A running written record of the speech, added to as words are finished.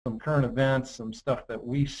some current events, some stuff that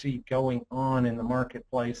we see going on in the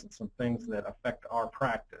marketplace, and some things that affect our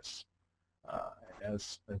practice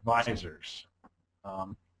as advisors.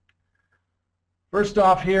 First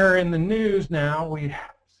off, here in the news now, we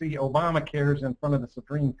see Obamacare's in front of the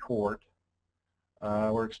Supreme Court.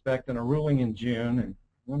 We're expecting a ruling in June, and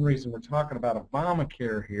one reason we're talking about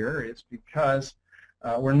Obamacare here is because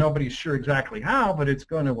where nobody's sure exactly how, but it's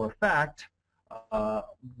going to affect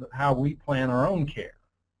how we plan our own care.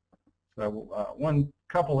 So one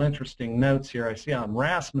couple interesting notes here I see on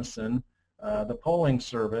Rasmussen, the polling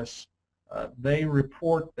service, they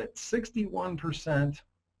report that 61%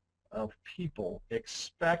 of people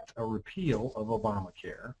expect a repeal of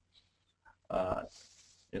Obamacare.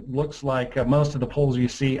 It looks like most of the polls you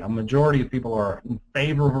see, a majority of people are in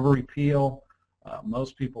favor of a repeal.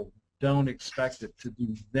 Most people don't expect it to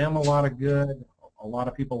do them a lot of good. A lot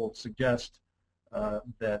of people will suggest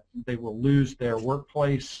that they will lose their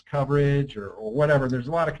workplace coverage or whatever. There's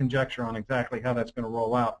a lot of conjecture on exactly how that's going to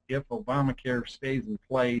roll out if Obamacare stays in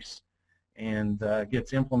place and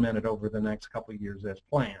gets implemented over the next couple of years as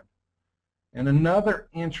planned. And another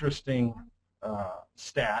interesting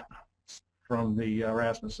stat from the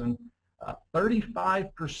Rasmussen,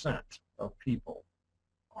 35% of people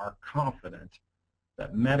are confident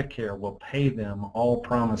that Medicare will pay them all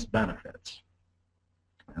promised benefits.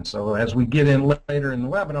 And so as we get in later in the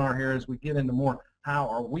webinar here, as we get into more how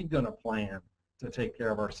are we going to plan to take care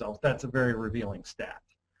of ourselves, that's a very revealing stat.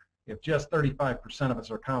 If just 35% of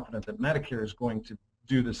us are confident that Medicare is going to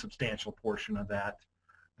do the substantial portion of that,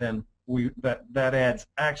 then that adds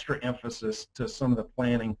extra emphasis to some of the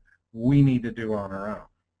planning we need to do on our own.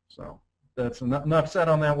 So that's enough said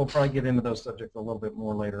on that. We'll probably get into those subjects a little bit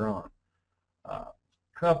more later on.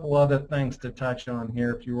 Couple other things to touch on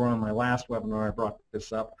here. If you were on my last webinar, I brought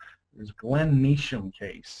this up. There's Glenn Neesham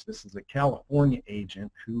case. This is a California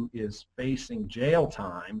agent who is facing jail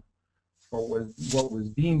time for what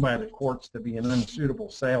was deemed by the courts to be an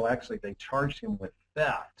unsuitable sale. Actually, they charged him with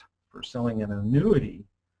theft for selling an annuity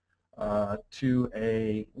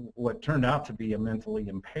to what turned out to be a mentally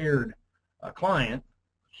impaired client.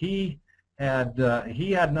 He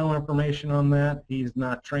had no information on that. He's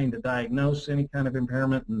not trained to diagnose any kind of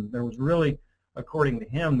impairment, and there was really, according to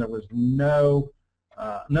him, there was no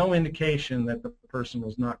indication that the person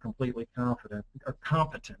was not completely confident or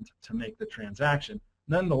competent to make the transaction.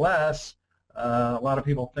 Nonetheless, a lot of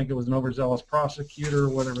people think it was an overzealous prosecutor,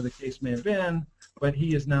 whatever the case may have been, but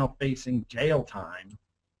he is now facing jail time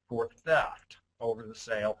for theft over the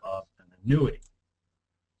sale of an annuity.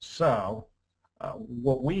 So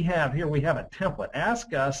what we have here, we have a template.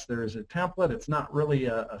 Ask Us, there is a template. It's not really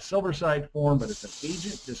a SilverSide form, but it's an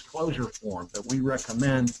agent disclosure form that we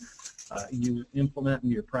recommend you implement in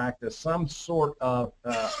your practice. Some sort of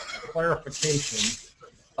clarification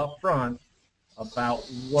up front about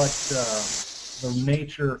what the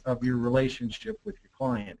nature of your relationship with your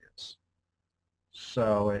client is.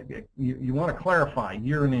 So you want to clarify,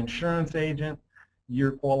 you're an insurance agent,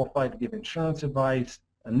 you're qualified to give insurance advice,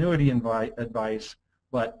 annuity advice,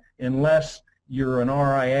 but unless you're an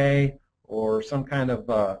RIA or some kind of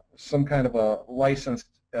a licensed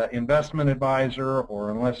investment advisor,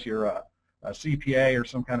 or unless you're a CPA or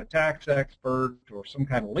some kind of tax expert or some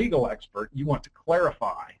kind of legal expert, you want to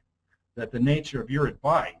clarify that the nature of your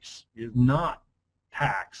advice is not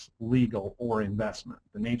tax, legal, or investment.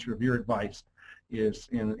 The nature of your advice is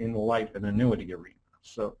in the life and annuity arena.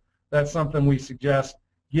 So that's something we suggest.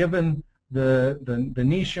 Given the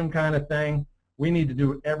Neesham kind of thing, we need to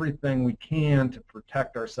do everything we can to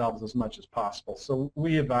protect ourselves as much as possible. So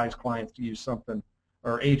we advise clients to use something,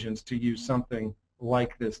 or agents to use something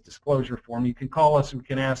like this disclosure form. You can call us, we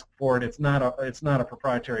can ask for it. It's not a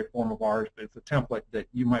proprietary form of ours, but it's a template that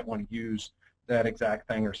you might want to use that exact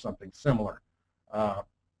thing or something similar.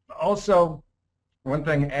 Also, one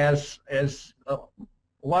thing, as a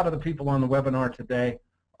lot of the people on the webinar today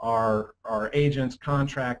are agents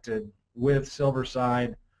contracted with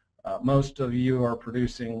SilverSide. Most of you are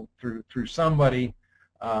producing through somebody.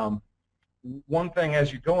 One thing,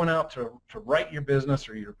 as you're going out to write your business,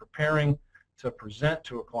 or you're preparing to present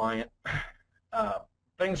to a client,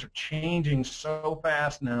 things are changing so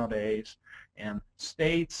fast nowadays, and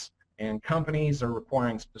states and companies are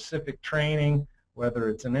requiring specific training, whether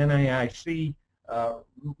it's an NAIC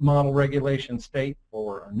model regulation state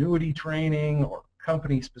for annuity training or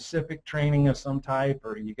company-specific training of some type,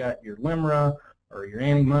 or you got your LIMRA or your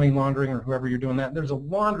anti-money laundering, or whoever you're doing that. There's a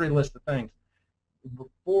laundry list of things.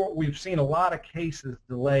 Before, we've seen a lot of cases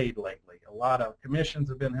delayed lately. A lot of commissions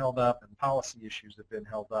have been held up and policy issues have been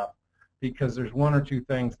held up because there's one or two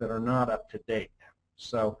things that are not up to date.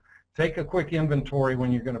 So take a quick inventory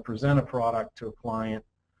when you're going to present a product to a client,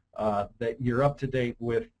 that you're up to date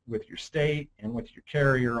with your state and with your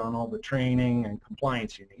carrier on all the training and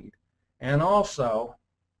compliance you need. And also,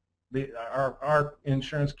 our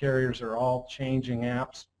insurance carriers are all changing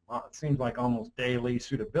apps. It seems like almost daily.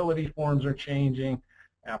 Suitability forms are changing,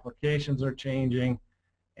 applications are changing,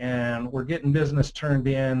 and we're getting business turned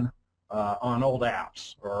in on old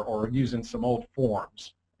apps or using some old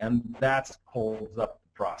forms, and that holds up the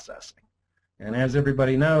processing. And as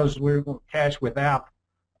everybody knows, we're cash with app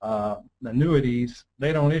annuities,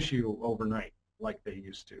 they don't issue overnight like they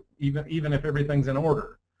used to. Even if everything's in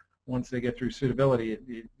order, once they get through suitability,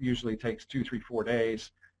 it usually takes 2, 3, 4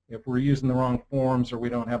 days. If we're using the wrong forms or we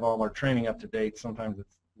don't have all our training up to date, sometimes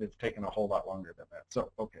it's taking a whole lot longer than that.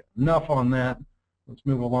 So, okay, enough on that. Let's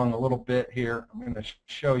move along a little bit here. I'm going to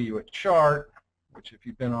show you a chart, which if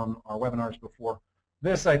you've been on our webinars before,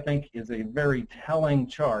 this I think is a very telling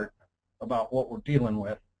chart about what we're dealing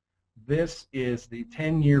with. This is the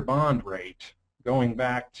 10-year bond rate going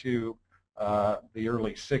back to the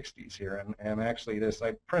early 60s here, and actually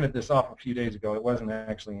I printed this off a few days ago. It wasn't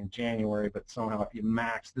actually in January, but somehow if you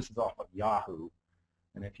max, this is off of Yahoo,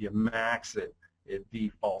 and if you max it, it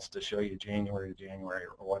defaults to show you January to January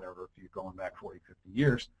or whatever if you're going back 40, 50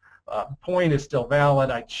 years. Point is still valid.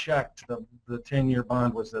 I checked, the 10-year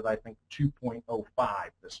bond was at I think 2.05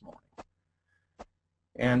 this morning.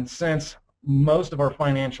 And since most of our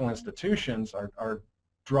financial institutions are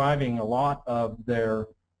driving a lot of their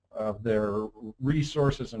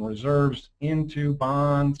resources and reserves into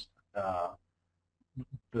bonds,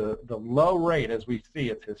 the low rate, as we see,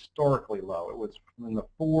 it's historically low. It was in the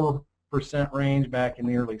 4% range back in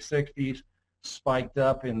the early 60s, spiked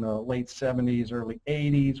up in the late 70s, early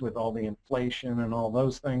 80s with all the inflation and all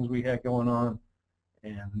those things we had going on,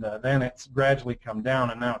 and then it's gradually come down,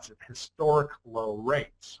 and now it's at historic low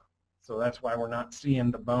rates. So that's why we're not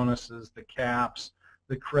seeing the bonuses, the caps,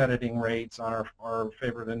 the crediting rates on our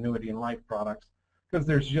favorite annuity and life products, because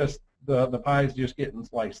there's just the pie's just getting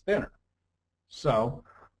sliced thinner. So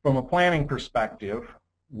from a planning perspective,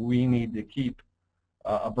 we need to keep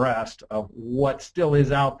abreast of what still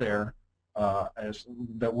is out there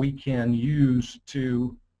that we can use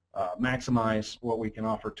to maximize what we can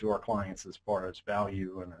offer to our clients as far as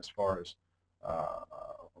value and as far as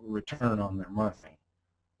return on their money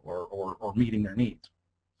or meeting their needs.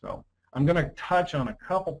 So I'm going to touch on a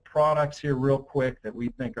couple products here real quick that we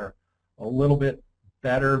think are a little bit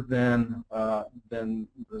better than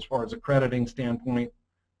as far as a crediting standpoint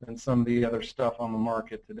than some of the other stuff on the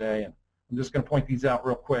market today. And I'm just going to point these out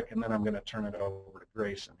real quick, and then I'm going to turn it over to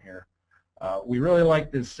Grayson here. We really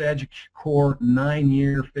like this Sagicor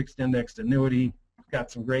 9-year fixed indexed annuity. It's got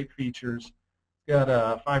some great features. It's got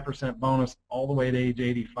a 5% bonus all the way to age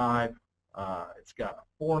 85. It's got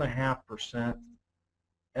a 4.5%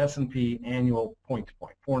 S&P annual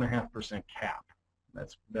point-to-point, 4.5% cap.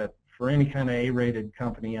 That for any kind of A-rated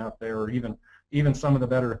company out there, or even some of the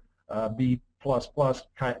better B++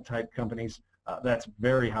 type companies, that's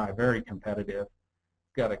very high, very competitive.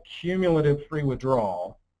 It's got a cumulative free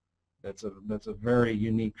withdrawal. That's a very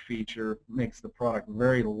unique feature. Makes the product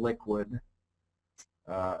very liquid.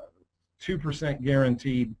 2%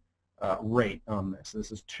 guaranteed rate on this.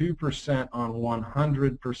 This is 2% on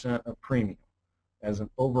 100% of premium as an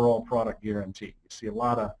overall product guarantee. You see a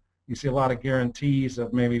lot of guarantees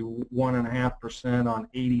of maybe 1.5% on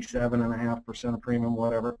 87.5% of premium,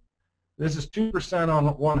 whatever. This is 2%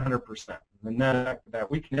 on 100%. The net effect of that,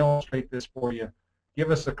 we can illustrate this for you. Give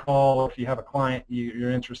us a call if you have a client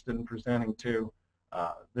you're interested in presenting to.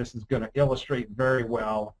 This is going to illustrate very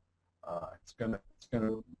well.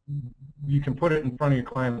 You can put it in front of your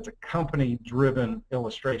client. It's a company-driven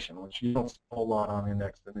illustration, which you don't see a whole lot on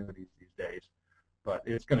indexed annuities these days. But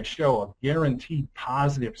it's going to show a guaranteed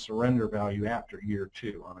positive surrender value after year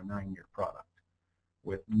 2 on a 9-year product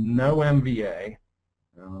with no MVA.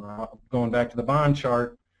 Going back to the bond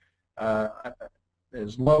chart,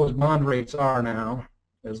 as low as bond rates are now,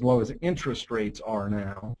 as low as interest rates are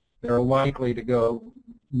now, they're likely to go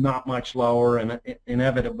not much lower, and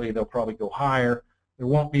inevitably they'll probably go higher. There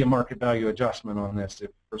won't be a market value adjustment on this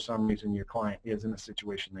if for some reason your client is in a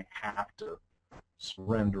situation they have to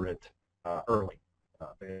surrender it early.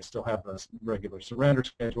 They still have the regular surrender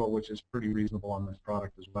schedule, which is pretty reasonable on this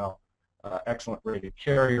product as well. Excellent rated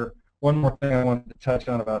carrier. One more thing I wanted to touch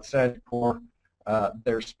on about Sagicor,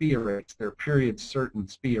 their SPIA rates, their period certain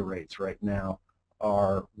SPIA rates right now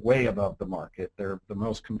are way above the market. They're the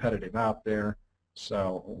most competitive out there,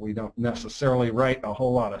 so we don't necessarily write a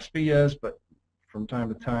whole lot of SPIAs, but from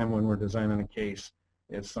time to time when we're designing a case,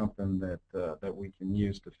 is something that that we can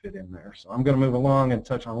use to fit in there. So I'm going to move along and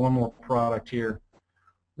touch on one more product here.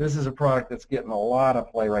 This is a product that's getting a lot of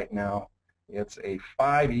play right now. It's a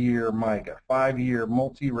 5-year MIGA, 5-year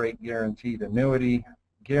multi-rate guaranteed annuity.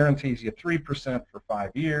 Guarantees you 3% for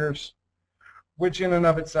 5 years, which in and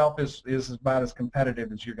of itself is about as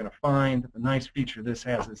competitive as you're going to find. The nice feature this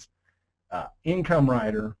has is income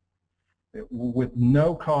rider with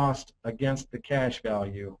no cost against the cash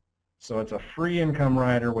value. So it's a free income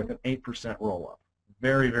rider with an 8% roll-up.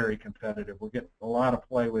 Very, very competitive. We're getting a lot of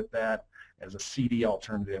play with that as a CD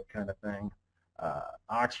alternative kind of thing.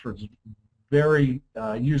 Oxford's very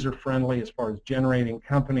user-friendly as far as generating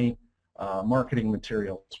company marketing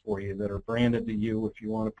materials for you that are branded to you if you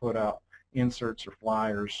want to put out inserts or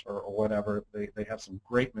flyers or whatever. They have some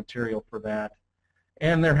great material for that.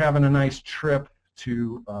 And they're having a nice trip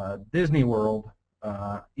to Disney World,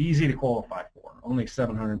 easy to qualify for, only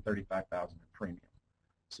 $735,000 in premium.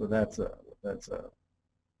 So that's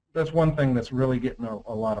one thing that's really getting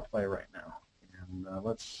a lot of play right now. And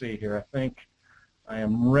let's see here. I think I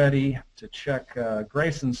am ready to check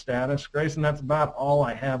Grayson's status. Grayson, that's about all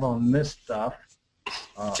I have on this stuff.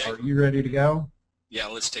 Okay. Are you ready to go? Yeah,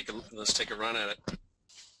 let's take a run at it.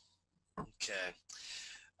 Okay.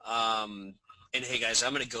 And hey guys,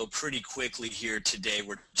 I'm going to go pretty quickly here today.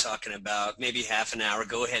 We're talking about maybe half an hour.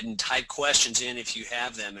 Go ahead and type questions in if you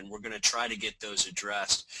have them, and we're going to try to get those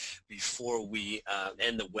addressed before we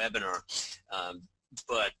end the webinar.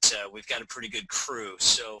 But we've got a pretty good crew,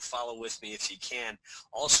 so follow with me if you can.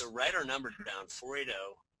 Also, write our number down,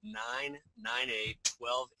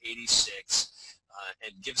 480-998-1286,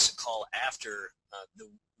 and give us a call after the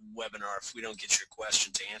webinar if we don't get your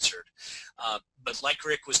questions answered. But like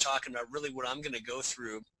Rick was talking about, really what I'm going to go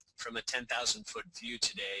through from a 10,000-foot view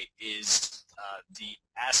today is the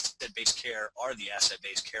asset-based care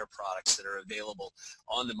products that are available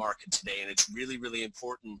on the market today, and it's really, really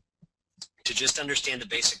important to just understand the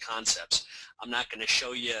basic concepts. I'm not going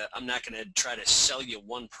to try to sell you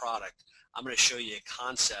one product. I'm going to show you a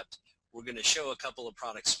concept. We're going to show a couple of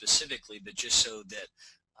products specifically, but just so that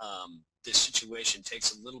this situation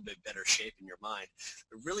takes a little bit better shape in your mind.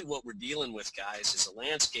 But really what we're dealing with, guys, is a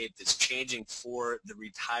landscape that's changing for the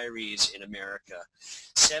retirees in America.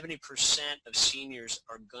 70% of seniors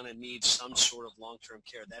are going to need some sort of long-term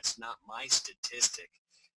care. That's not my statistic.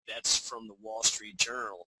 That's from the Wall Street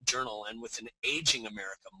Journal. And with an aging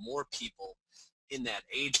America, more people in that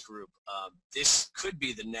age group, this could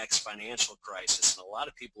be the next financial crisis, and a lot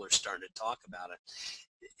of people are starting to talk about it.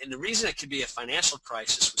 And the reason it could be a financial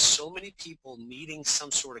crisis with so many people needing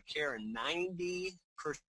some sort of care, and 90%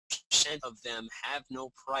 of them have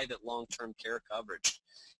no private long-term care coverage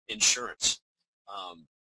insurance.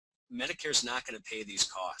 Medicare is not going to pay these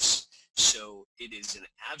costs. So it is an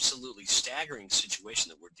absolutely staggering situation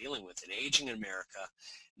that we're dealing with. In aging America,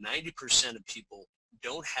 90% of people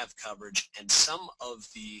don't have coverage, and some of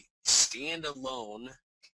the standalone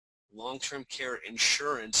long-term care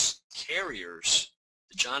insurance carriers,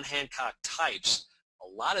 the John Hancock types, a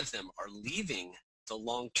lot of them are leaving the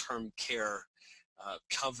long-term care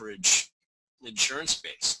coverage insurance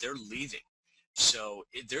space. They're leaving. So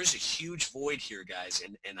there's a huge void here, guys,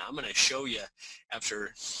 and I'm going to show you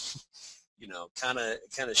after, you know, kind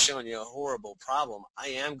of showing you a horrible problem. I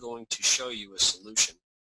am going to show you a solution.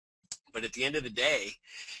 But at the end of the day,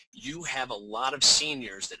 you have a lot of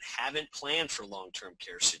seniors that haven't planned for long-term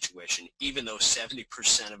care situation, even though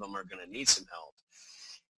 70% of them are going to need some help.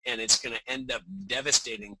 And it's going to end up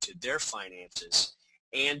devastating to their finances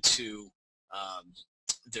and to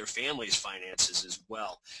their family's finances as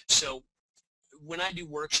well. So when I do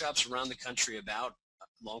workshops around the country about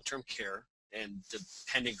long-term care and the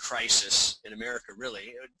pending crisis in America,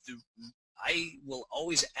 really, I will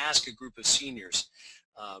always ask a group of seniors,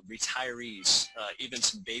 retirees, even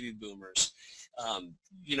some baby boomers,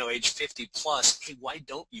 you know, age 50 plus, hey, why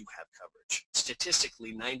don't you have coverage?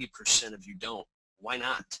 Statistically, 90% of you don't. Why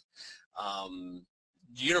not?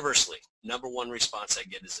 Universally, number one response I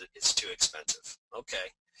get is that it's too expensive.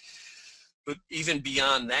 Okay. But even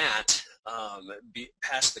beyond that,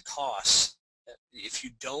 past the costs, if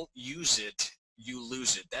you don't use it, you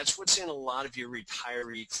lose it. That's what's in a lot of your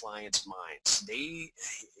retiree clients' minds. They,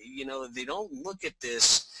 you know, they don't look at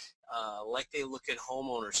this like they look at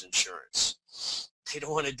homeowners insurance. They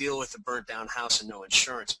don't want to deal with a burnt down house and no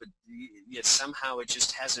insurance, but yet somehow it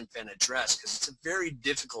just hasn't been addressed because it's a very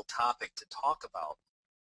difficult topic to talk about,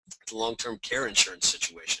 the long-term care insurance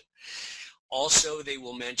situation. Also, they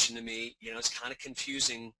will mention to me, you know, it's kind of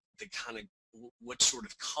confusing the kind of what sort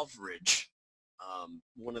of coverage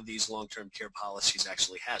one of these long-term care policies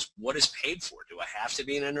actually has. What is paid for? Do I have to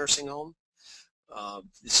be in a nursing home?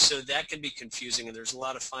 So that can be confusing, and there's a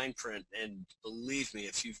lot of fine print, and believe me,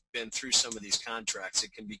 if you've been through some of these contracts,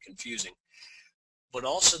 it can be confusing. But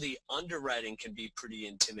also the underwriting can be pretty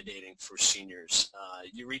intimidating for seniors.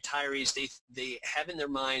 Your retirees, they have in their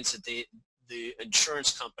minds that the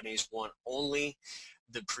insurance companies want only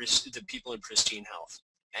the people in pristine health,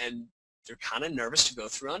 and they're kind of nervous to go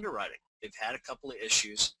through underwriting. They've had a couple of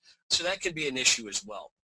issues, so that can be an issue as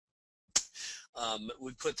well.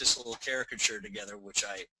 We put this little caricature together, which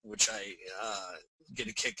I get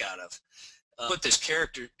a kick out of. Put this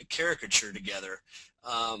caricature together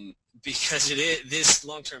because this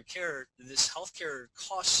long-term care, this healthcare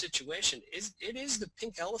cost situation is the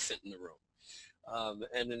pink elephant in the room.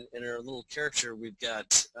 And in our little caricature, we've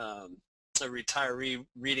got a retiree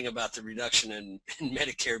reading about the reduction in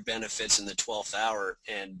Medicare benefits in the 12th hour,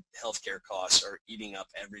 and healthcare costs are eating up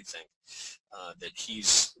everything that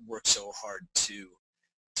he's worked so hard to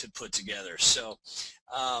put together. So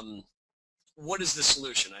what is the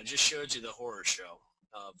solution? I just showed you the horror show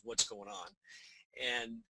of what's going on.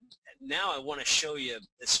 And now I want to show you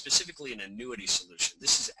specifically an annuity solution.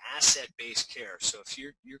 This is asset-based care. So if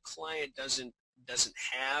your client doesn't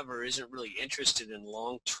have or isn't really interested in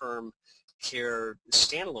long-term care,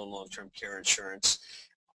 standalone long-term care insurance,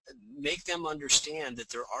 make them understand that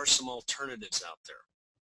there are some alternatives out there.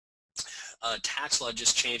 Tax law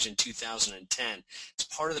just changed in 2010. It's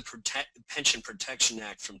part of the Pension Protection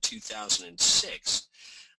Act from 2006.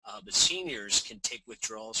 But seniors can take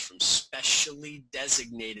withdrawals from specially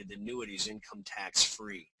designated annuities income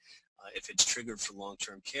tax-free if it's triggered for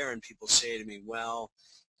long-term care. And people say to me, well,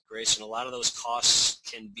 Grayson, a lot of those costs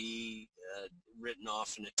can be written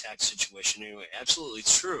off in a tax situation anyway. Absolutely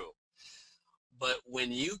true. But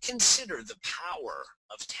when you consider the power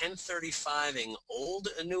of 1035ing old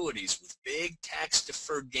annuities with big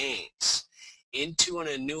tax-deferred gains into an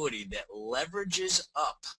annuity that leverages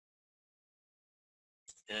up,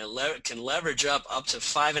 and it can leverage up to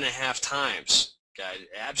 5.5 times, guys,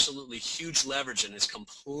 absolutely huge leverage, and is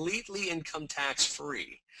completely income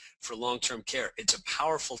tax-free for long-term care. It's a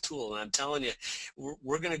powerful tool, and I'm telling you,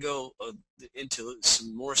 we're going to go into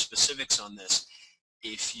some more specifics on this.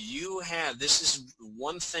 If you have, this is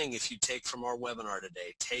one thing if you take from our webinar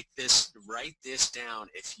today, take this, write this down.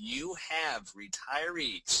 If you have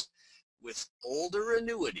retirees with older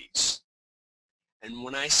annuities, and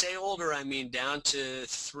when I say older, I mean down to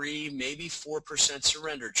 3, maybe 4%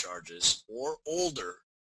 surrender charges or older,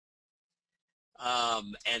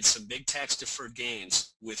 and some big tax deferred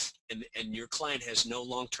gains and your client has no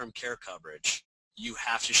long-term care coverage, you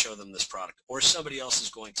have to show them this product, or somebody else is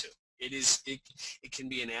going to. It can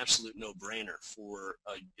be an absolute no-brainer for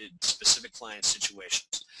specific client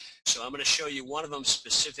situations. So I'm going to show you one of them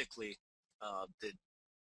specifically that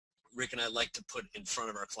Rick and I like to put in front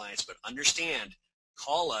of our clients. But understand,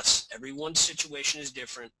 call us. Everyone's situation is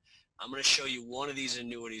different. I'm going to show you one of these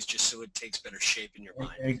annuities just so it takes better shape in your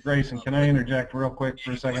mind. Hey, Grayson, can I interject real quick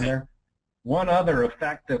for a second there? One other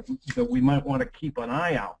effect that we might want to keep an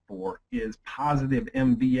eye out for is positive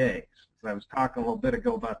MVAs. So I was talking a little bit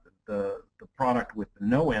ago about the product with the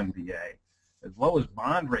no MVA. As low as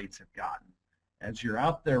bond rates have gotten, as you're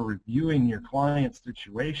out there reviewing your client's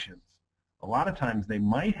situations, a lot of times they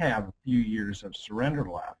might have a few years of surrender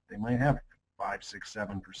left. They might have 5, 6,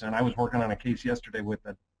 7%. I was working on a case yesterday with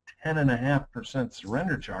a 10.5%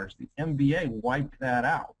 surrender charge. The MVA wiped that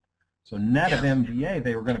out. So net of MVA,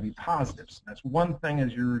 they were going to be positives. So that's one thing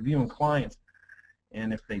as you're reviewing clients.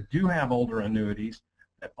 And if they do have older annuities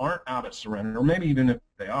that aren't out of surrender, or maybe even if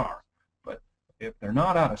they are, but if they're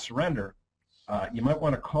not out of surrender, you might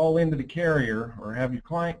want to call into the carrier or have your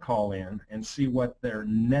client call in and see what their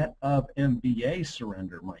net of MVA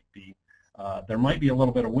surrender might be. There might be a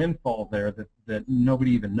little bit of windfall there that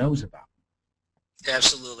nobody even knows about.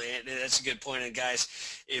 Absolutely, and that's a good point. And guys,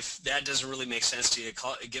 if that doesn't really make sense to you,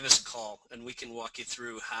 give us a call, and we can walk you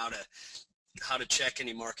through how to check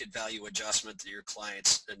any market value adjustment that your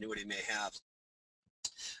client's annuity may have.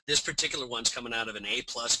 This particular one's coming out of an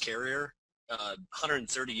A-plus carrier,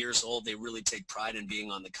 130 years old. They really take pride in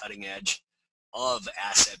being on the cutting edge of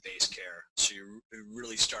asset-based care. So you're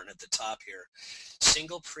really starting at the top here.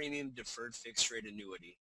 Single premium deferred fixed rate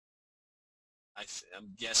annuity. I'm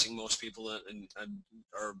guessing most people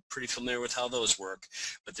are pretty familiar with how those work,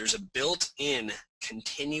 but there's a built-in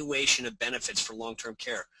continuation of benefits for long-term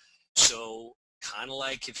care. So kind of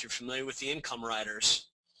like if you're familiar with the income riders,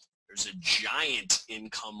 there's a giant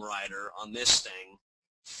income rider on this thing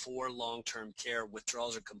for long-term care.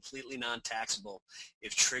 Withdrawals are completely non-taxable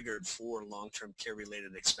if triggered for long-term care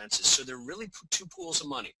related expenses. So there are really two pools of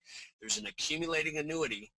money. There's an accumulating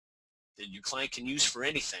annuity that your client can use for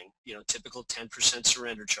anything, typical 10%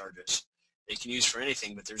 surrender charges. They can use for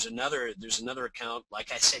anything, but there's another account,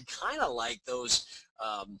 like I said, kind of like those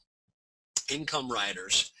income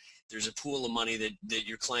riders. There's a pool of money that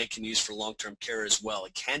your client can use for long-term care as well.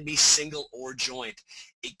 It can be single or joint.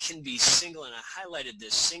 It can be single, and I highlighted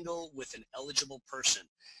this, single with an eligible person.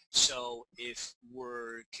 So if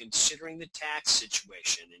we're considering the tax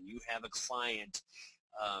situation and you have a client,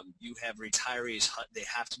 you have retirees, they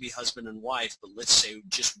have to be husband and wife, but let's say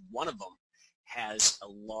just one of them has a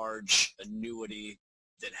large annuity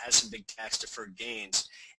that has some big tax-deferred gains,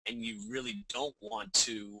 and you really don't want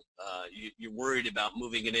to, you're worried about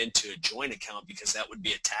moving it into a joint account because that would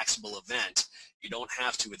be a taxable event. You don't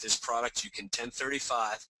have to. With this product, you can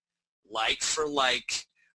 1035, like for like.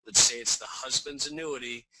 Let's say it's the husband's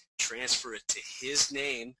annuity, transfer it to his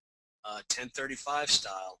name, 1035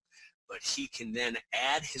 style, but he can then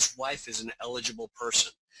add his wife as an eligible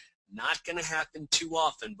person. Not going to happen too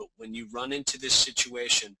often, but when you run into this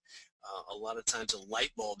situation, a lot of times a light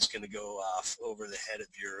bulb's going to go off over the head of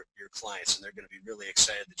your clients, and they're going to be really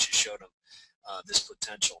excited that you showed them this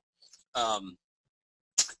potential.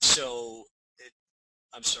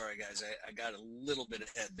 I'm sorry, guys. I got a little bit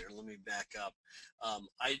ahead there. Let me back up.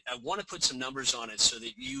 I want to put some numbers on it so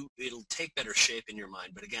that it'll take better shape in your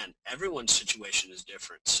mind. But again, everyone's situation is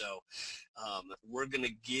different. So we're going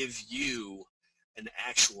to give you an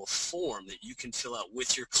actual form that you can fill out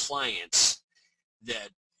with your clients, that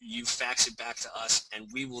you fax it back to us,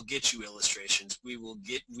 and we will get you illustrations. We will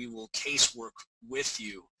casework with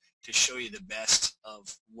you to show you the best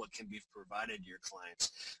of what can be provided to your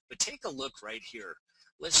clients. But take a look right here.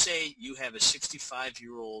 Let's say you have a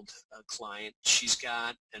 65-year-old client. She's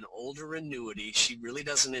got an older annuity. She really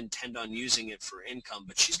doesn't intend on using it for income,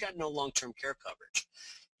 but she's got no long-term care coverage.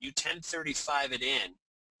 You 1035 it in,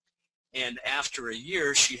 and after a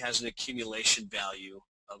year, she has an accumulation value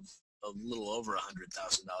of a little over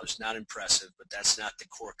 $100,000. Not impressive, but that's not the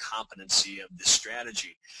core competency of this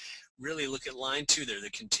strategy. Really look at line 2 there, the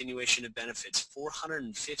continuation of benefits.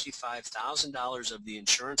 $455,000 of the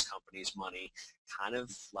insurance company's money, kind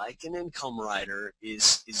of like an income rider,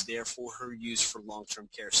 is there for her use for long-term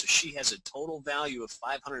care. So she has a total value of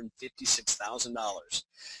 $556,000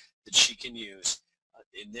 that she can use.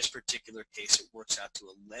 In this particular case, it works out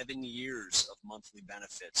to 11 years of monthly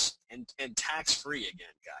benefits, and tax-free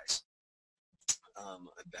again, guys. I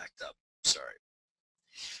backed up, sorry.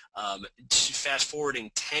 Fast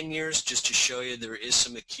forwarding 10 years, just to show you there is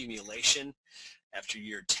some accumulation. After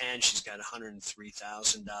year 10, she's got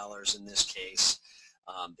 $103,000 in this case.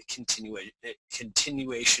 The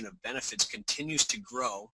continuation of benefits continues to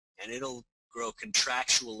grow, and it'll grow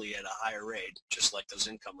contractually at a higher rate, just like those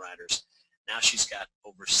income riders. Now she's got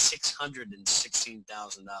over $616,000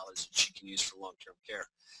 that she can use for long-term care.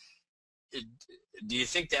 Do you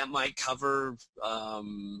think that might cover a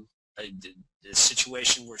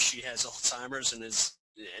situation where she has Alzheimer's and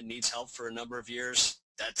needs help for a number of years?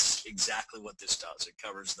 That's exactly what this does. It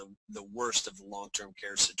covers the worst of the long-term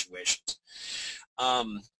care situations.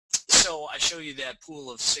 So I show you that pool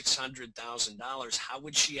of $600,000. How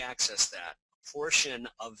would she access that? A portion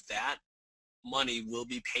of that money will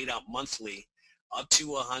be paid out monthly up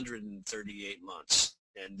to 138 months,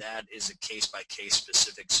 and that is a case-by-case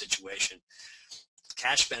specific situation.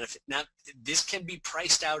 Cash benefit. Now, this can be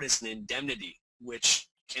priced out as an indemnity, which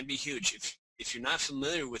can be huge. If you're not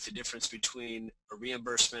familiar with the difference between a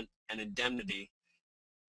reimbursement and indemnity,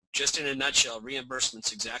 just in a nutshell,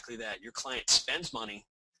 reimbursement's exactly that. Your client spends money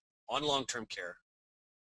on long-term care.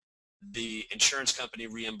 The insurance company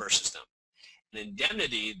reimburses them. An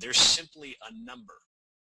indemnity, there's simply a number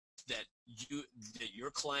that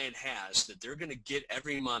your client has that they're going to get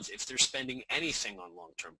every month if they're spending anything on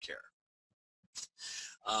long-term care.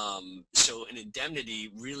 So an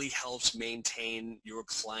indemnity really helps maintain your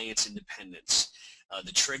client's independence.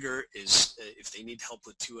 The trigger is if they need help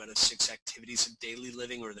with 2 out of 6 activities of daily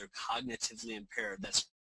living, or they're cognitively impaired. That's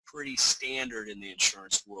pretty standard in the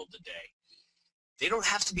insurance world today. They don't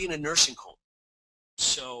have to be in a nursing home.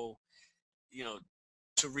 So,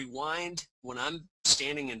 to rewind, when I'm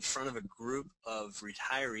standing in front of a group of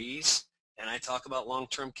retirees and I talk about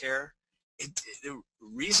long-term care, the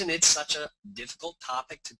reason it's such a difficult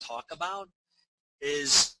topic to talk about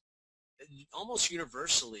is almost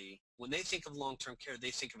universally, when they think of long-term care,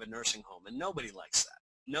 they think of a nursing home, and nobody likes that.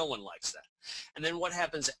 No one likes that. And then what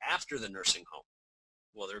happens after the nursing home?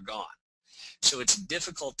 Well, they're gone. So it's a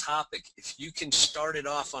difficult topic. If you can start it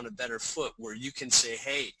off on a better foot where you can say,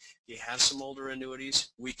 hey, you have some older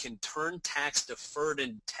annuities, we can turn tax deferred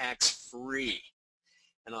and tax free.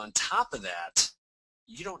 And on top of that,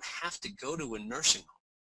 you don't have to go to a nursing home.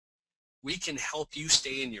 We can help you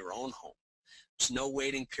stay in your own home. There's no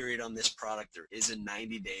waiting period on this product. There is a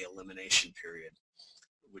 90-day elimination period,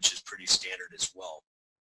 which is pretty standard as well.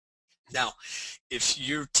 Now, if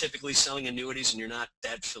you're typically selling annuities and you're not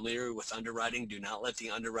that familiar with underwriting, do not let the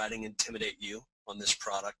underwriting intimidate you on this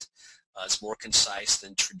product. It's more concise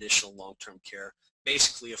than traditional long-term care.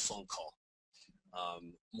 Basically a phone call.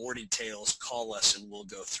 More details, call us and we'll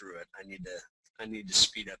go through it. I need to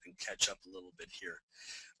speed up and catch up a little bit here.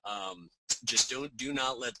 Just do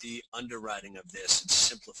not let the underwriting of this, it's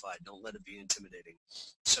simplified, don't let it be intimidating.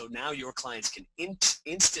 So now your clients can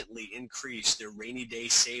instantly increase their rainy day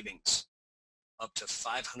savings up to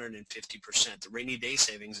 550%. The rainy day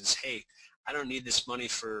savings is, hey, I don't need this money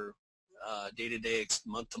for day-to-day,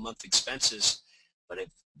 month-to-month expenses, but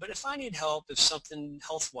if I need help, if something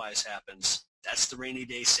health-wise happens, that's the rainy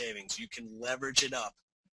day savings. You can leverage it up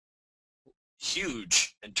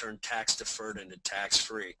huge and turn tax deferred into tax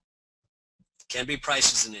free. Can be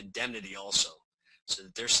priced as an indemnity also, so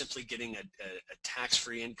that they're simply getting a tax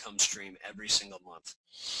free income stream every single month.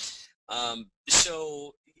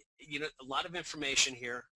 So, you know, a lot of information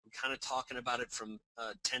here. I'm kind of talking about it from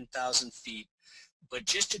 10,000 feet, but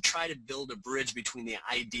just to try to build a bridge between the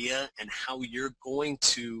idea and how you're going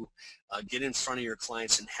to get in front of your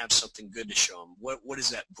clients and have something good to show them. What is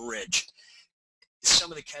that bridge?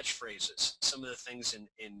 Some of the catchphrases, some of the things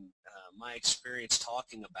in my experience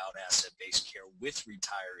talking about asset-based care with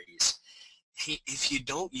retirees. If you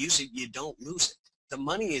don't use it, you don't lose it. The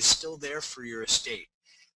money is still there for your estate.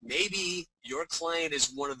 Maybe your client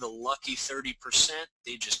is one of the lucky 30%.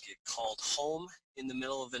 They just get called home in the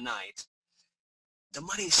middle of the night. The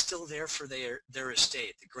money is still there for their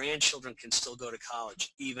estate. The grandchildren can still go to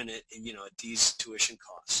college, even at, you know, at these tuition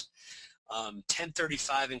costs.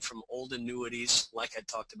 1035ing from old annuities, like I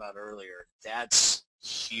talked about earlier, that's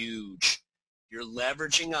huge. You're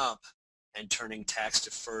leveraging up and turning tax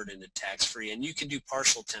deferred into tax free, and you can do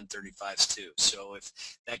partial 1035s too. So if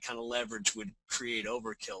that kind of leverage would create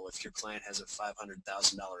overkill, if your client has a $500,000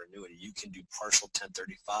 annuity, you can do partial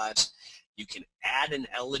 1035s. You can add an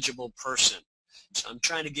eligible person. So I'm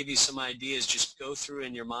trying to give you some ideas. Just go through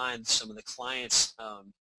in your mind some of the clients,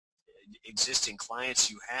 existing clients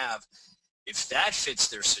you have. If that fits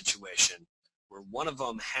their situation, where one of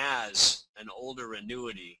them has an older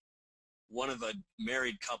annuity, one of a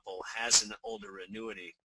married couple has an older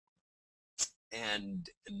annuity, and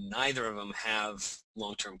neither of them have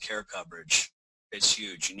long-term care coverage, it's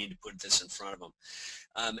huge. You need to put this in front of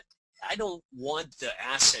them. I don't want the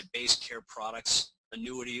asset-based care products,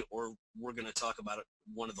 annuity, or we're going to talk about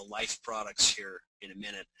one of the life products here in a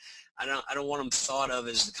minute. I don't want them thought of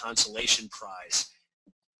as the consolation prize.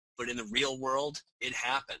 But in the real world, it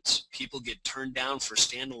happens. People get turned down for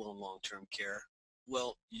standalone long-term care.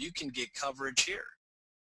 Well, you can get coverage here.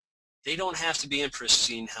 They don't have to be in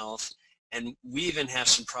pristine health, and we even have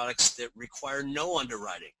some products that require no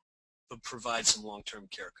underwriting, but provide some long-term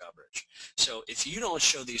care coverage. So if you don't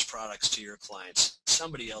show these products to your clients,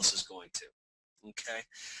 somebody else is going to. Okay?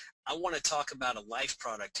 I want to talk about a life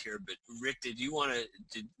product here, but Rick,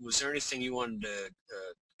 was there anything you wanted to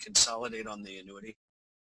consolidate on the annuity?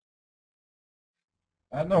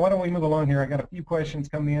 No, why don't we move along here? I got a few questions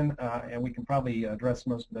coming in, and we can probably address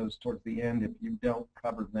most of those towards the end if you don't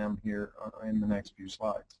cover them here in the next few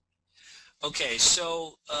slides. Okay,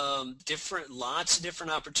 so lots of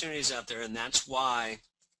different opportunities out there, and that's why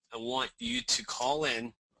I want you to call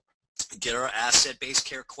in, get our asset-based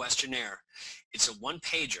care questionnaire. It's a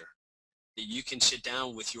one-pager that you can sit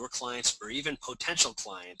down with your clients or even potential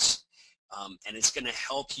clients, and it's going to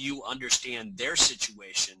help you understand their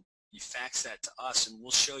situation. You fax that to us, and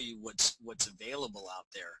we'll show you what's available out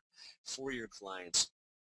there for your clients.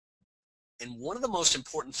 And one of the most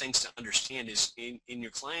important things to understand is in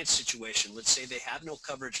your client's situation, let's say they have no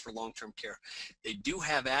coverage for long-term care. They do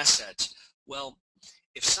have assets. Well,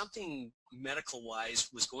 if something medical-wise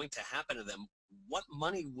was going to happen to them, what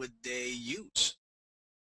money would they use?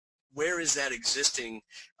 Where is that existing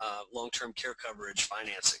long-term care coverage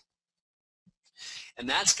financing? And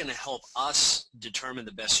that's going to help us determine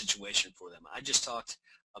the best situation for them. I just talked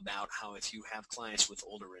about how if you have clients with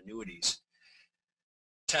older annuities,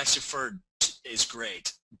 tax deferred is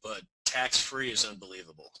great, but tax-free is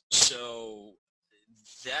unbelievable. So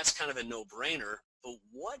that's kind of a no-brainer. But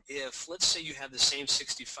what if, let's say you have the same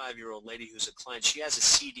 65-year-old lady who's a client, she has a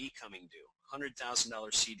CD coming due,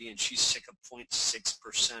 $100,000 CD, and she's sick of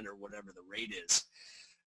 0.6% or whatever the rate is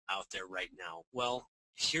out there right now. Well,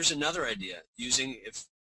 here's another idea.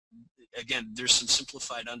 Again, there's some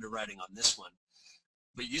simplified underwriting on this one,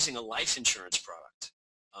 but using a life insurance product.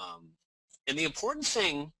 And the important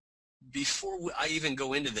thing before I even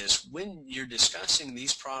go into this, when you're discussing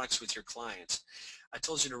these products with your clients, I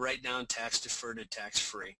told you to write down tax deferred to tax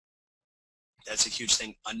free. That's a huge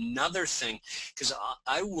thing. Another thing, because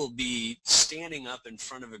I will be standing up in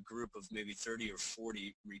front of a group of maybe 30 or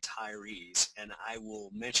 40 retirees, and I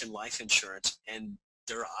will mention life insurance, and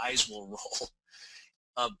their eyes will roll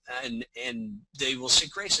up, and they will say,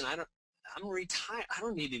 Grayson, I'm retired. I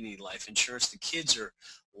don't need any life insurance. The kids are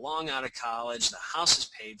long out of college. The house is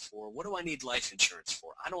paid for. What do I need life insurance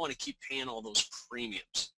for? I don't want to keep paying all those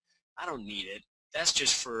premiums. I don't need it. That's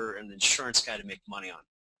just for an insurance guy to make money on.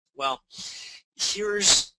 Well,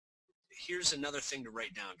 here's another thing to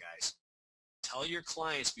write down, guys. Tell your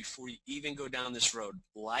clients before you even go down this road,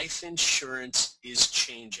 life insurance is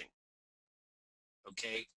changing.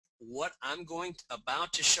 Okay? What I'm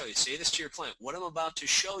about to show you, say this to your client, what I'm about to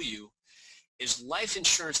show you is life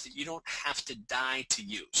insurance that you don't have to die to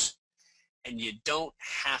use, and you don't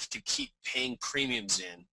have to keep paying premiums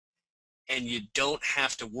in, and you don't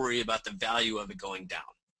have to worry about the value of it going down.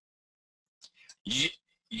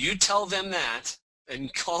 You tell them that,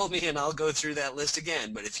 and call me and I'll go through that list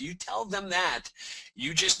again, but if you tell them that,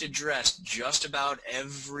 you just addressed just about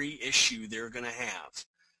every issue they're going to have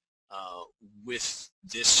with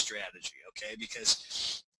this strategy, okay?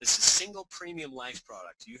 Because it's a single premium life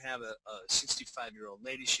product. You have a 65-year-old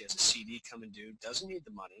lady, she has a CD coming due, doesn't need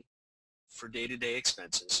the money for day-to-day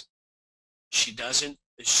expenses. She doesn't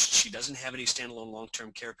have any standalone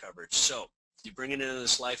long-term care coverage. So you bring it into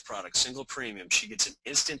this life product, single premium, she gets an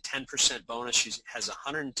instant 10% bonus. She has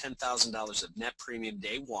 $110,000 of net premium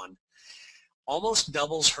day one, almost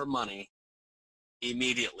doubles her money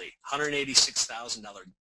immediately, $186,000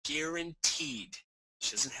 guaranteed.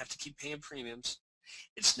 She doesn't have to keep paying premiums.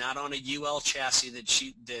 It's not on a UL chassis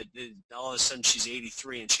that all of a sudden she's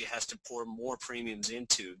 83 and she has to pour more premiums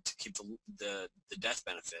into to keep the death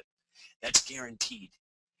benefit. That's guaranteed.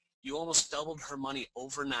 You almost doubled her money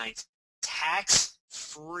overnight,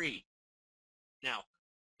 tax-free. Now,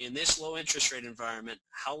 in this low interest rate environment,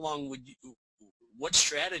 what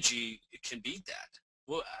strategy can beat that?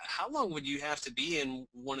 Well, how long would you have to be in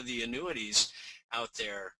one of the annuities out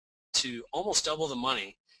there to almost double the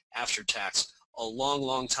money after tax? A long,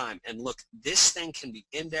 long time. And look, this thing can be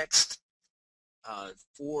indexed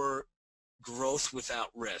for growth without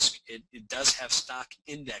risk. It does have stock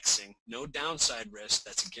indexing, no downside risk.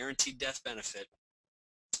 That's a guaranteed death benefit,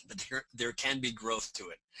 but there can be growth to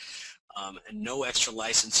it. And no extra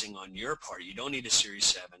licensing on your part. You don't need a Series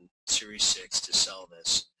 7, Series 6 to sell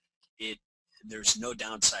this. There's no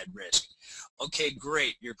downside risk. Okay,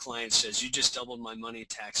 great. Your client says, you just doubled my money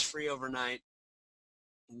tax-free overnight.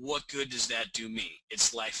 What good does that do me?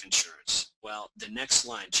 It's life insurance. Well, the next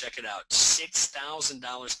line, check it out.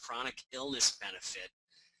 $6,000 chronic illness benefit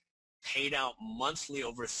paid out monthly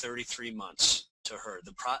over 33 months to her.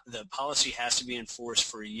 The policy has to be enforced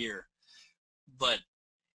for a year. But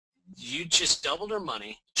you just doubled her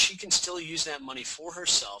money. She can still use that money for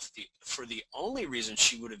herself for the only reason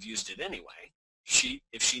she would have used it anyway.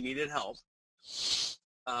 If she needed help,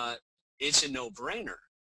 it's a no-brainer.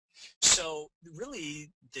 So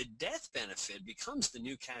really, the death benefit becomes the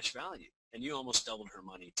new cash value, and you almost doubled her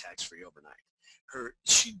money tax-free overnight.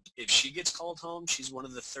 If she gets called home, she's one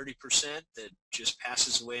of the 30% that just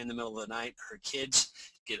passes away in the middle of the night. Her kids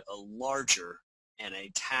get a larger and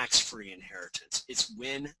a tax-free inheritance. It's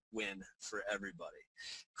win-win for everybody.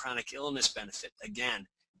 Chronic illness benefit, again,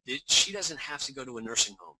 she doesn't have to go to a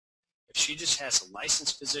nursing home. If she just has a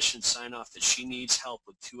licensed physician sign off that she needs help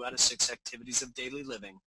with 2 out of 6 activities of daily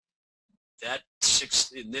living,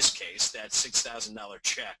 in this case, that $6,000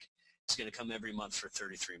 check is going to come every month for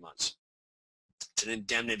 33 months. It's an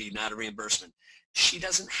indemnity, not a reimbursement. She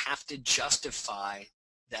doesn't have to justify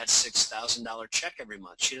that $6,000 check every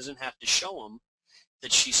month. She doesn't have to show them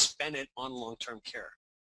that she spent it on long-term care.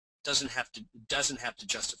 Doesn't have to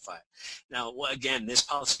justify it. Now, again, this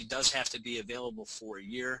policy does have to be available for a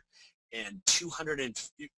year, and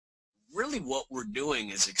really what we're doing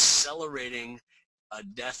is accelerating a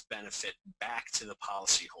death benefit back to the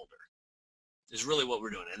policyholder is really what we're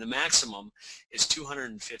doing. And the maximum is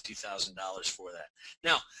 $250,000 for that.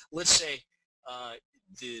 Now, let's say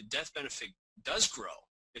the death benefit does grow.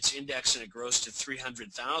 It's indexed and it grows to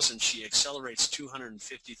 $300,000. She accelerates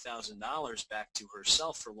 $250,000 back to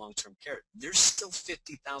herself for long-term care. There's still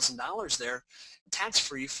 $50,000 there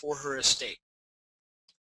tax-free for her estate.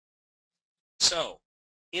 So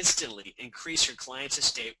instantly increase your client's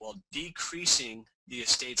estate while decreasing the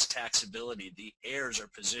estate's taxability. The heirs are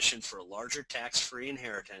positioned for a larger tax-free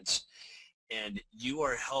inheritance, and you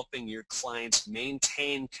are helping your clients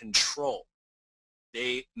maintain control.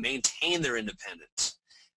 They maintain their independence.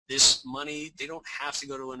 This money, they don't have to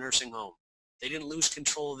go to a nursing home. They didn't lose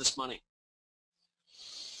control of this money.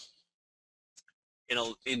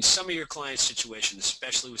 In some of your clients' situations,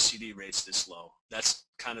 especially with CD rates this low, that's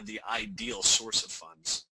kind of the ideal source of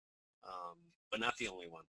funds, but not the only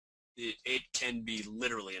one. It can be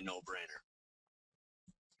literally a no-brainer.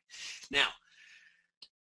 Now,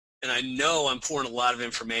 and I know I'm pouring a lot of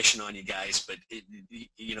information on you guys, but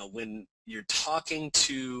when you're talking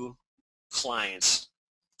to clients,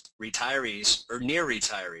 retirees or near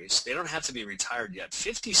retirees, they don't have to be retired yet.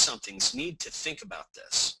 50-somethings need to think about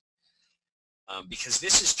this. Because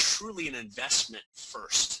this is truly an investment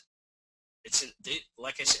first.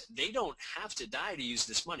 Like I said, they don't have to die to use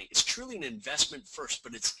this money. It's truly an investment first,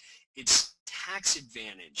 but it's tax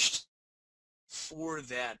advantaged for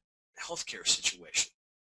that healthcare situation.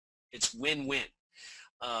 It's win-win.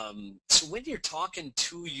 So when you're talking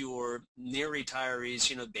to your near retirees,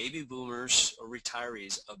 baby boomers or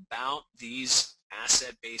retirees about these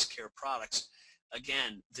asset-based care products,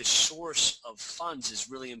 again, the source of funds is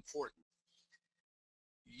really important.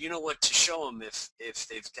 You know what to show them if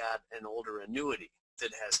they've got an older annuity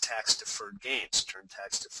that has tax-deferred gains, turn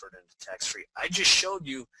tax-deferred into tax-free. I just showed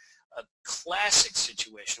you a classic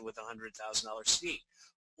situation with a $100,000 CD.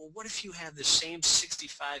 Well, what if you have the same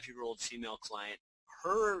 65-year-old female client,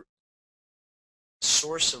 her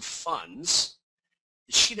source of funds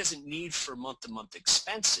that she doesn't need for month-to-month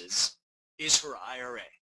expenses is her IRA.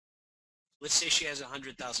 Let's say she has a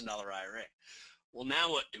 $100,000 IRA. Well, now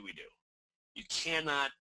what do? You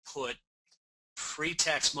cannot put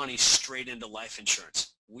pre-tax money straight into life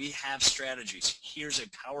insurance. We have strategies. Here's a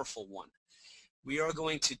powerful one. We are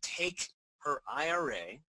going to take her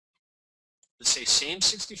IRA, let's say same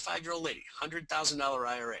 65-year-old lady, $100,000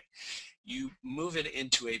 IRA. You move it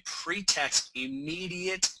into a pre-tax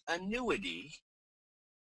immediate annuity,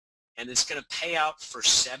 and it's going to pay out for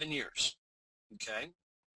 7 years. Okay?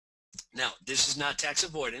 Now, this is not tax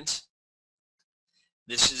avoidance.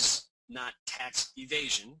 This is not tax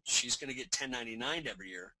evasion. She's going to get 1099'd every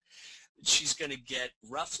year. She's going to get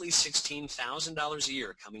roughly $16,000 a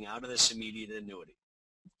year coming out of this immediate annuity.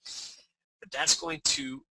 But that's going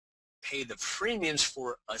to pay the premiums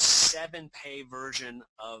for a 7-pay version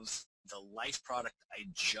of the life product I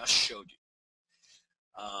just showed you.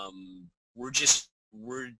 We're just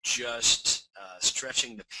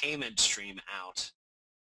stretching the payment stream out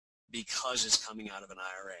because it's coming out of an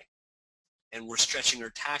IRA. And we're stretching her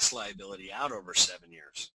tax liability out over 7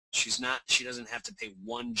 years. She doesn't have to pay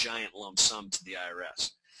one giant lump sum to the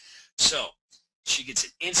IRS. So she gets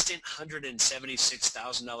an instant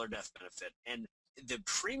 $176,000 death benefit. And the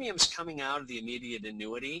premiums coming out of the immediate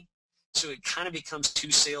annuity, so it kind of becomes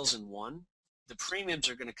 2 sales in one. The premiums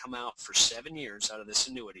are going to come out for 7 years out of this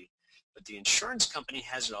annuity, but the insurance company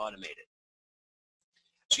has it automated.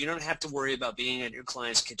 So you don't have to worry about being at your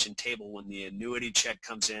client's kitchen table when the annuity check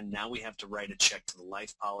comes in. Now we have to write a check to the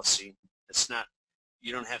life policy.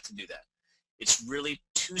 You don't have to do that. It's really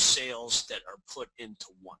 2 sales that are put into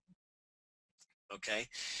one. Okay?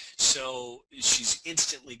 So she's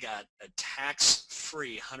instantly got a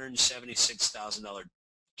tax-free $176,000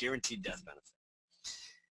 guaranteed death benefit.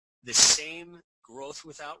 The same growth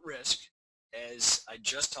without risk as I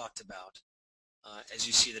just talked about, as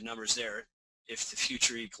you see the numbers there. If the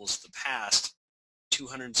future equals the past,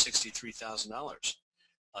 $263,000.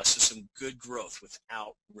 So some good growth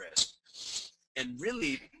without risk. And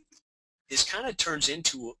really, this kind of turns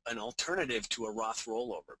into an alternative to a Roth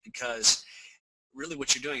rollover, because really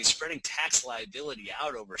what you're doing is spreading tax liability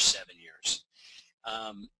out over 7 years.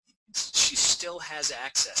 She still has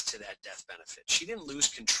access to that death benefit. She didn't lose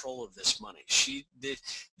control of this money.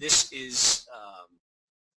 This is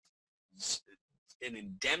an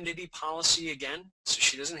indemnity policy again, so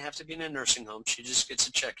she doesn't have to be in a nursing home. She just gets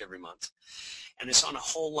a check every month. And it's on a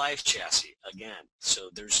whole life chassis again,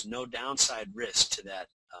 so there's no downside risk to that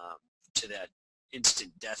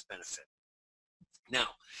instant death benefit.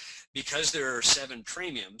 Now, because there are 7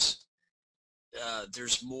 premiums,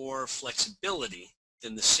 there's more flexibility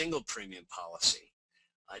than the single premium policy.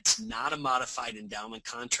 It's not a modified endowment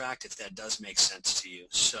contract, if that does make sense to you.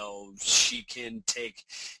 So she can take,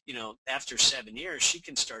 after 7 years, she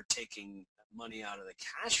can start taking money out of the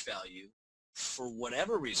cash value for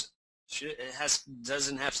whatever reason. It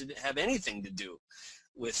doesn't have to have anything to do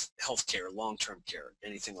with health care, long-term care,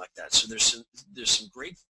 anything like that. So there's some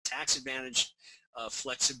great tax advantage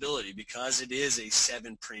flexibility because it is a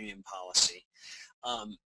 7 premium policy.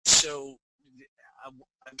 So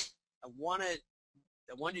I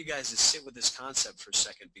want you guys to sit with this concept for a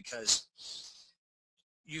second, because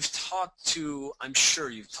I'm sure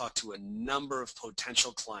you've talked to a number of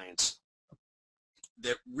potential clients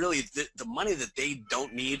that really the money that they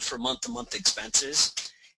don't need for month-to-month expenses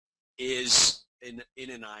is in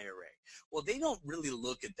an IRA. Well, they don't really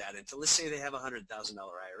look at that until, let's say they have a $100,000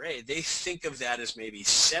 IRA. They think of that as maybe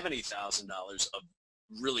 $70,000 of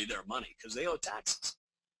really their money because they owe taxes.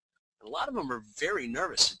 And a lot of them are very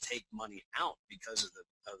nervous to take money out because of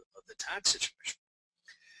the tax situation.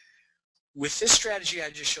 With this strategy I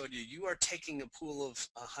just showed you, you are taking a pool of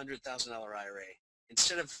a $100,000 IRA.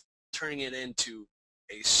 Instead of turning it into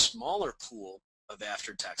a smaller pool of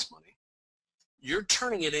after-tax money, you're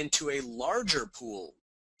turning it into a larger pool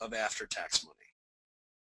of after-tax money.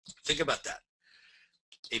 Think about that.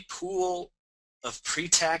 A pool of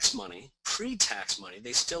pre-tax money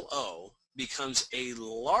they still owe, becomes a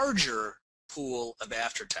larger pool of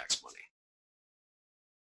after-tax money.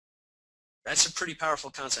 That's a pretty powerful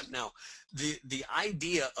concept. Now, the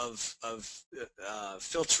idea of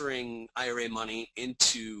filtering IRA money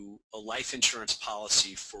into a life insurance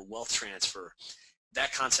policy for wealth transfer,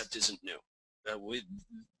 that concept isn't new.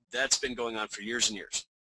 That's been going on for years and years.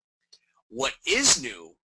 What is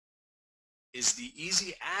new is the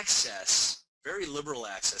easy access, very liberal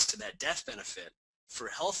access to that death benefit for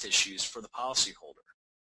health issues for the policyholder.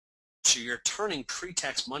 So you're turning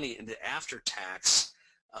pre-tax money into after-tax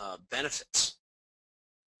benefits.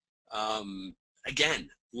 Again,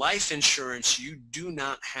 life insurance you do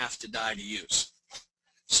not have to die to use.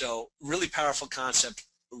 So really powerful concept.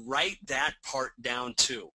 Write that part down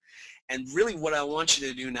too. And really what I want you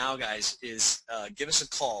to do now, guys, is give us a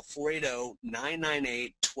call,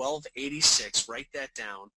 480-998-1286. Write that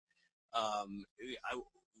down.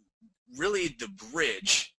 Really the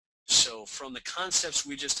bridge, so from the concepts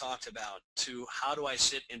we just talked about to how do I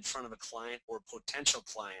sit in front of a client or potential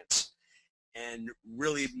clients and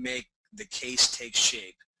really make the case take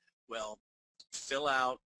shape. Well, fill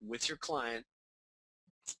out with your client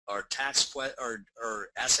our or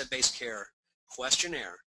asset-based care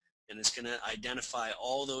questionnaire, and it's going to identify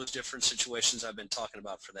all those different situations I've been talking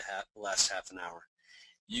about for the last half an hour.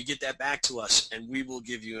 You get that back to us, and we will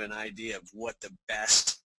give you an idea of what the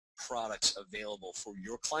best products available for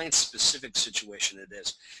your client's specific situation it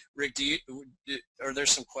is. Rick, are there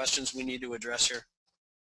some questions we need to address here?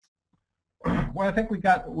 Well, I think we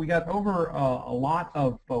got over a lot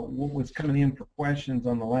of what was coming in for questions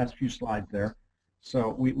on the last few slides there. So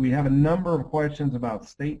we have a number of questions about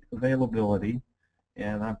state availability,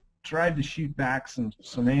 and I've tried to shoot back some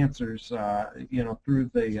answers,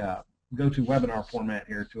 through the GoToWebinar format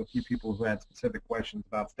here to a few people who had specific questions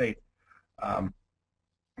about state.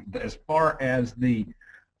 As far as the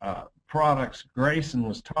products Grayson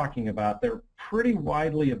was talking about, they're pretty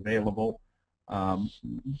widely available.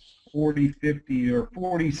 40, 50, or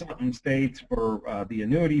 40-something states for the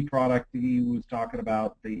annuity product he was talking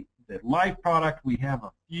about. The life product, we have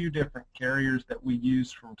a few different carriers that we use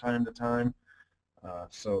from time to time.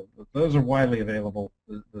 So those are widely available.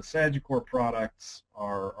 The Sagicor products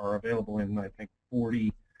are available in, I think,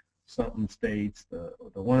 40-something states. The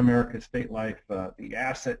One America State Life, the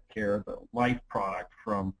Asset Care, the life product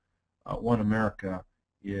from One America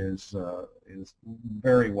is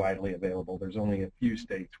very widely available. There's only a few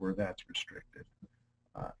states where that's restricted.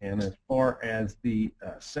 And as far as the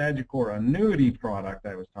Sagicor annuity product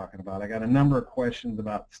I was talking about, I got a number of questions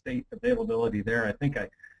about state availability there. I think I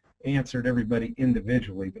answered everybody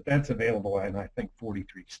individually, but that's available in, I think,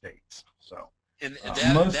 43 states. So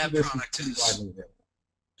most of this is pretty widely available.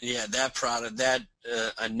 Yeah, that product, that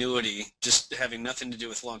annuity, just having nothing to do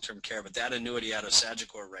with long-term care, but that annuity out of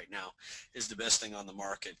Sagicor right now is the best thing on the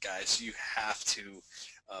market, guys. You have to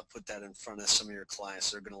put that in front of some of your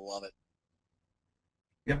clients. They're going to love it.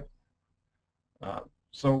 Yep.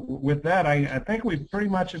 So with that, I think we've pretty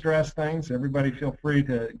much addressed things. Everybody feel free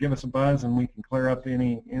to give us a buzz, and we can clear up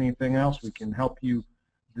anything else. We can help you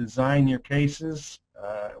design your cases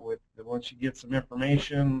once you get some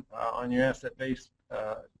information on your asset-based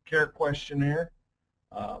care questionnaire.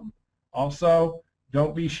 Also,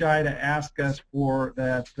 don't be shy to ask us for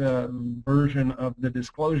that version of the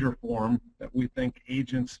disclosure form that we think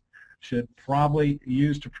agents should probably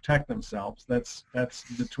use to protect themselves. That's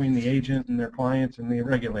between the agent and their clients and the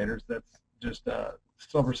regulators. That's just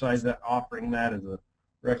SilverSide that offering that as a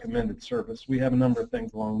recommended service. We have a number of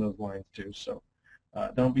things along those lines too, so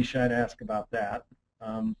don't be shy to ask about that.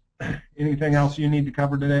 Anything else you need to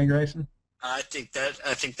cover today, Grayson? I think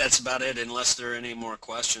that's about it, unless there are any more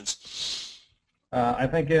questions. I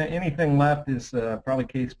think anything left is probably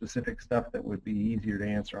case-specific stuff that would be easier to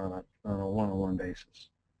answer on a one-on-one basis.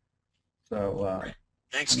 So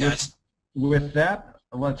thanks, guys. With that,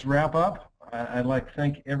 let's wrap up. I'd like to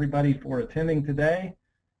thank everybody for attending today,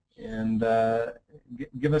 and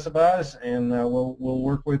give us a buzz, and we'll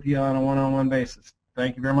work with you on a one-on-one basis.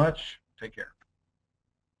 Thank you very much. Take care.